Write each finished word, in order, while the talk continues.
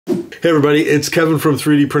Hey everybody, it's Kevin from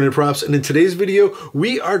 3D Printed Props, and in today's video,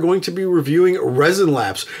 we are going to be reviewing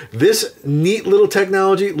ResinLapse. This neat little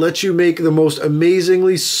technology lets you make the most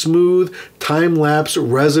amazingly smooth time-lapse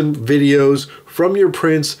resin videos from your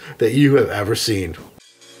prints that you have ever seen.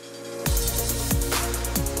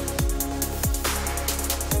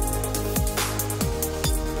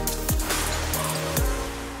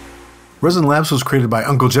 ResinLapse was created by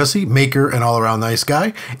Uncle Jesse, maker and all-around nice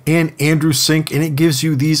guy, and Andrew Sink, and it gives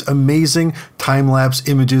you these amazing time-lapse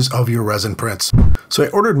images of your resin prints. So I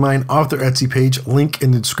ordered mine off their Etsy page, link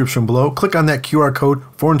in the description below. Click on that QR code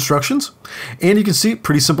for instructions, and you can see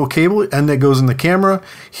pretty simple cable, and that goes in the camera.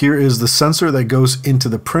 Here is the sensor that goes into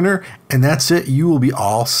the printer, and that's it. You will be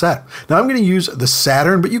all set. Now I'm going to use the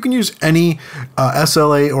Saturn, but you can use any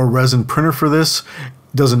SLA or resin printer for this.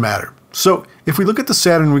 Doesn't matter. So if we look at the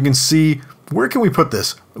Saturn, we can see, where can we put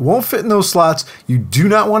this? It won't fit in those slots. You do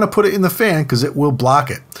not want to put it in the fan because it will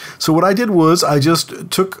block it. So what I did was I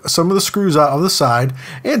just took some of the screws out of the side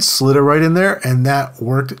and slid it right in there, and that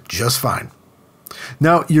worked just fine.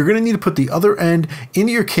 Now you're going to need to put the other end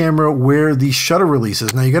into your camera where the shutter release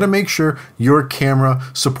is. Now you got to make sure your camera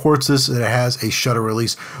supports this, that it has a shutter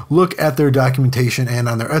release. Look at their documentation and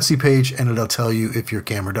on their Etsy page, and it'll tell you if your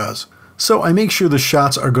camera does. So I make sure the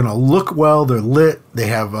shots are going to look well, they're lit, they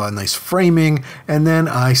have a nice framing, and then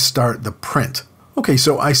I start the print. Okay,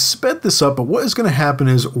 so I sped this up, but what is going to happen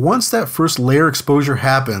is once that first layer exposure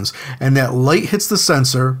happens and that light hits the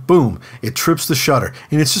sensor, boom, it trips the shutter.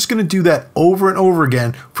 And it's just going to do that over and over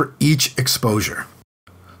again for each exposure.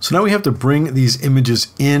 So now we have to bring these images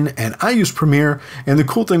in, and I use Premiere, and the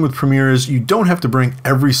cool thing with Premiere is you don't have to bring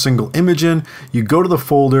every single image in. You go to the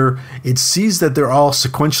folder, it sees that they're all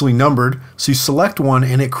sequentially numbered, so you select one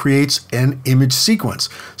and it creates an image sequence.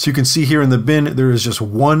 So you can see here in the bin, there is just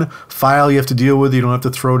one file you have to deal with. You don't have to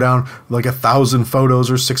throw down like 1,000 photos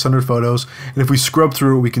or 600 photos. And if we scrub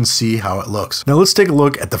through it, we can see how it looks. Now let's take a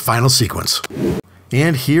look at the final sequence.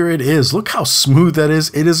 And here it is. Look how smooth that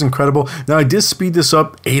is. It is incredible. Now I did speed this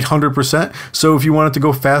up 800%. So if you want it to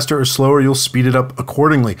go faster or slower, you'll speed it up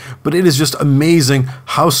accordingly. But it is just amazing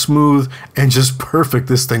how smooth and just perfect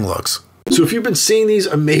this thing looks. So if you've been seeing these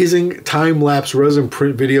amazing time-lapse resin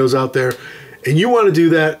print videos out there and you want to do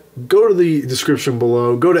that, go to the description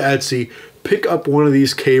below, go to Etsy, pick up one of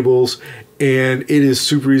these cables, and it is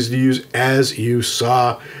super easy to use as you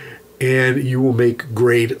saw. And you will make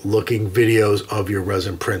great looking videos of your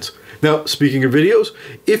resin prints. Now, speaking of videos,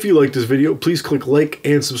 if you like this video, please click like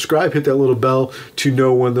and subscribe, hit that little bell to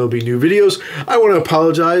know when there'll be new videos. I want to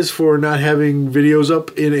apologize for not having videos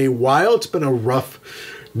up in a while. It's been a rough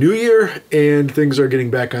new year and things are getting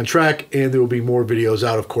back on track, and there will be more videos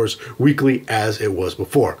out, of course, weekly as it was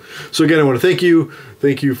before. So again, I want to thank you.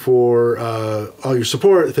 Thank you for all your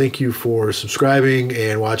support. Thank you for subscribing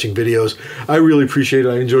and watching videos. I really appreciate it.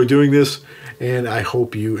 I enjoy doing this, and I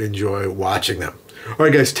hope you enjoy watching them. All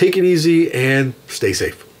right, guys, take it easy and stay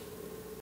safe.